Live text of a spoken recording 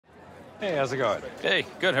Hey, how's it going? Hey,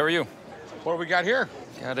 good. How are you? What do we got here?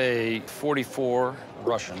 Got a 44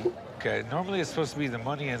 Russian. Okay, normally it's supposed to be the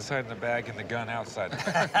money inside the bag and the gun outside.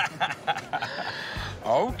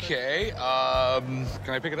 Okay,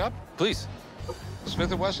 can I pick it up? Please.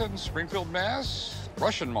 Smith and Wesson, Springfield, Mass.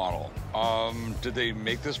 Russian model. Did they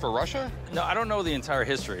make this for Russia? No, I don't know the entire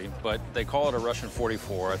history, but they call it a Russian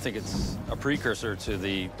 44. I think it's a precursor to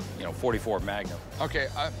the, 44 Magnum. Okay,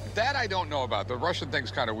 that I don't know about. The Russian thing's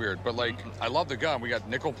kind of weird, but like, I love the gun. We got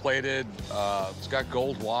nickel plated, it's got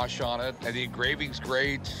gold wash on it, and the engraving's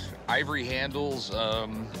great. Ivory handles,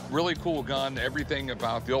 really cool gun. Everything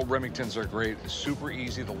about the old Remingtons are great. Super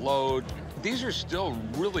easy to load. These are still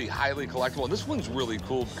really highly collectible, and this one's really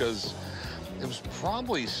cool because it was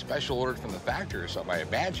probably special ordered from the factory or something, I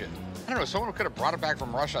imagine. I don't know, someone could have brought it back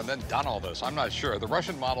from Russia and then done all this. I'm not sure. The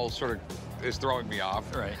Russian model sort of is throwing me off.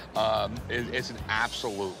 Right. It's an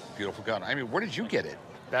absolute beautiful gun. I mean, where did you get it?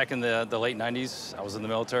 Back in the late 90s, I was in the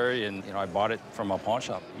military, and, I bought it from a pawn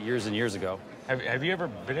shop years and years ago. Have you ever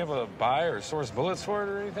been able to buy or source bullets for it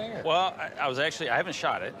or anything? Well, I haven't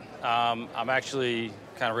shot it. I'm actually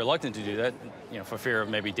kind of reluctant to do that, for fear of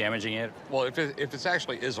maybe damaging it. Well, if it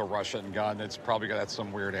actually is a Russian gun, it's probably got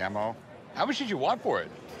some weird ammo. How much did you want for it?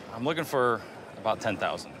 I'm looking for about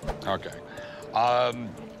 10,000. Okay. I'm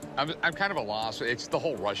kind of a loss. It's the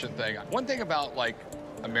whole Russian thing. One thing about, like,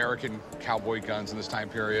 American cowboy guns in this time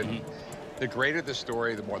period, the greater the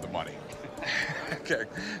story, the more the money. Okay.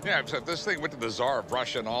 Yeah, so if this thing went to the Tsar of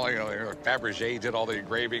Russia and all, Fabergé did all the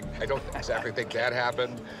engraving. I don't exactly think that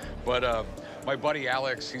happened, but my buddy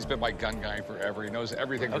Alex, he's been my gun guy forever. He knows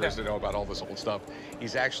everything there is to know about all this old stuff.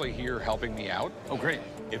 He's actually here helping me out. Oh, great.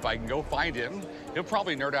 If I can go find him, he'll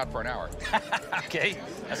probably nerd out for an hour. Okay,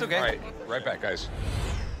 that's okay. All right, right back, guys.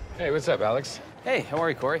 Hey, what's up, Alex? Hey, how are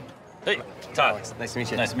you, Corey? Hey, Todd. Alex, nice to meet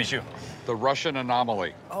you. Nice to meet you. The Russian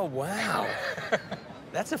anomaly. Oh, wow.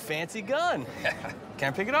 That's a fancy gun. Can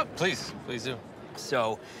I pick it up? Please do.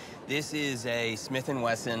 So, this is a Smith and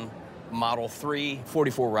Wesson Model 3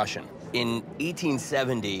 44 Russian. In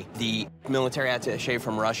 1870, the military attaché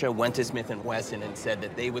from Russia went to Smith and Wesson and said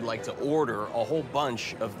that they would like to order a whole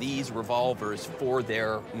bunch of these revolvers for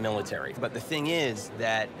their military. But the thing is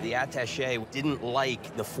that the attaché didn't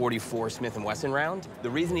like the 44 Smith and Wesson round. The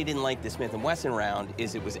reason he didn't like the Smith and Wesson round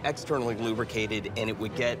is it was externally lubricated and it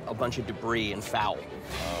would get a bunch of debris and foul.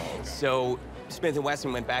 So Smith and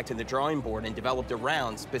Wesson went back to the drawing board and developed a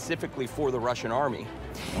round specifically for the Russian army.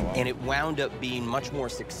 Oh, wow. And it wound up being much more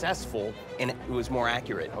successful and it was more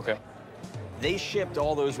accurate. Okay. They shipped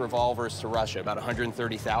all those revolvers to Russia, about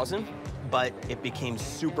 130,000, but it became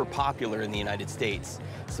super popular in the United States.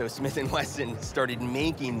 So Smith and Wesson started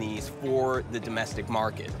making these for the domestic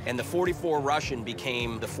market. And the 44 Russian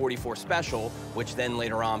became the 44 Special, which then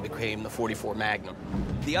later on became the 44 Magnum.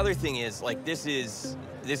 The other thing is, like, this is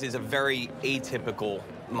a very atypical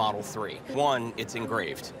Model 3. One, it's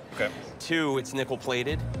engraved. Okay. Two, it's nickel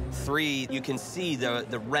plated. Three, you can see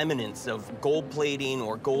the remnants of gold plating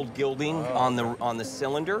or gold gilding on the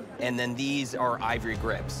cylinder. And then these are ivory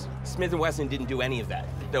grips. Smith & Wesson didn't do any of that,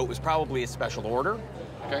 though it was probably a special order.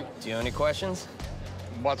 Okay. Do you have any questions?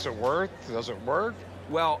 What's it worth? Does it work?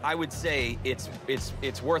 Well, I would say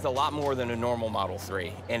it's worth a lot more than a normal Model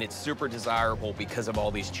 3, and it's super desirable because of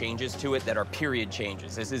all these changes to it that are period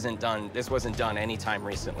changes. This wasn't done anytime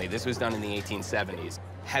recently. This was done in the 1870s.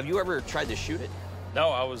 Have you ever tried to shoot it? No,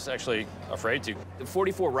 I was actually afraid to. The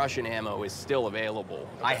 44 Russian ammo is still available.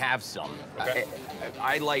 Okay. I have some. Okay.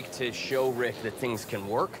 I like to show Rick that things can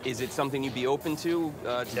work. Is it something you'd be open to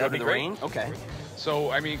go to the range? Okay.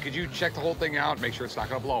 So, I mean, could you check the whole thing out, make sure it's not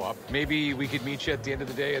going to blow up? Maybe we could meet you at the end of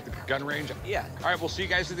the day at the gun range? Yeah. All right, we'll see you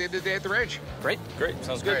guys at the end of the day at the range. Great.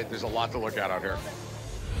 Sounds good. Great. There's a lot to look at out here.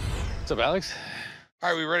 What's up, Alex? All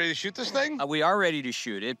right, we ready to shoot this thing? We are ready to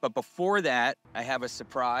shoot it, but before that, I have a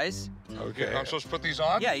surprise. Okay. I'm supposed to put these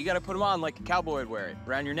on? Yeah, you got to put them on like a cowboy would wear it,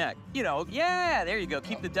 around your neck. Yeah, there you go.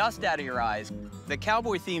 Keep the dust out of your eyes. The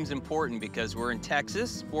cowboy theme's important because we're in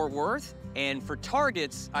Texas, Fort Worth, and for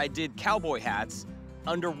targets, I did cowboy hats.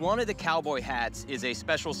 Under one of the cowboy hats is a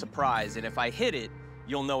special surprise, and if I hit it,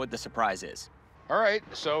 you'll know what the surprise is. All right,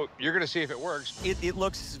 so you're going to see if it works. It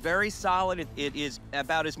looks very solid. It is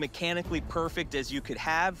about as mechanically perfect as you could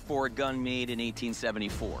have for a gun made in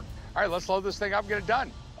 1874. All right, let's load this thing up and get it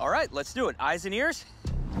done. All right, let's do it. Eyes and ears.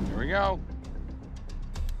 Here we go.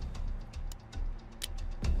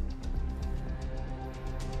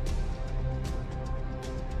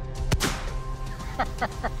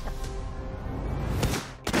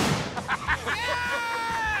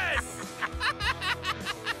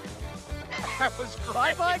 That was great.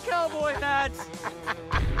 Bye-bye, cowboy hats.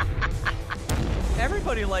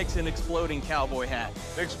 Everybody likes an exploding cowboy hat.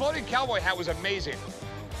 The exploding cowboy hat was amazing.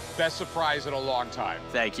 Best surprise in a long time.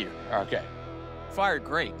 Thank you. Okay. Fired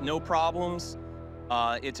great, no problems.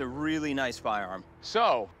 It's a really nice firearm.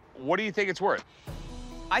 So, what do you think it's worth?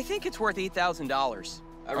 I think it's worth $8,000.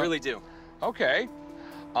 I really do. Okay.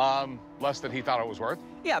 Less than he thought it was worth?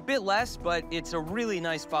 Yeah, a bit less, but it's a really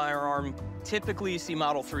nice firearm. Typically, you see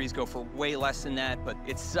Model 3s go for way less than that, but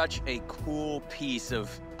it's such a cool piece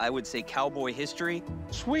of, I would say, cowboy history.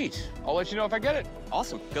 Sweet. I'll let you know if I get it.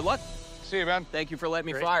 Awesome. Good luck. See you, man. Thank you for letting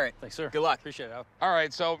me Great. fire it. Thanks, sir. Good luck. Appreciate it, Al. All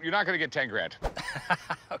right, so you're not going to get 10 grand.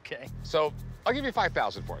 Okay. So I'll give you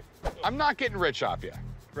 5,000 for it. I'm not getting rich off you.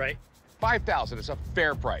 Right. 5,000 is a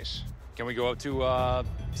fair price. Can we go up to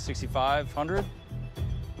 6,500?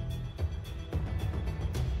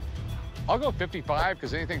 I'll go 55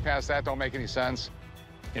 because anything past that don't make any sense.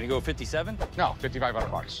 Can you go 57? No, 5,500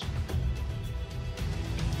 bucks.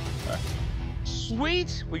 All right.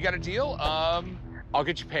 Sweet, we got a deal. I'll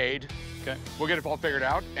get you paid. Okay. We'll get it all figured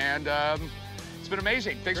out, and it's been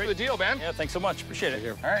amazing. Thanks for the deal, man. Yeah, thanks so much. Appreciate it.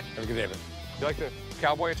 All right. Have a good day, man. You like the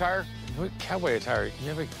cowboy attire? What cowboy attire? You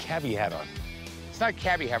have a cabbie hat on. It's not a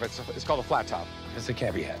cabbie hat, it's called a flat top. It's a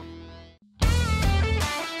cabbie hat.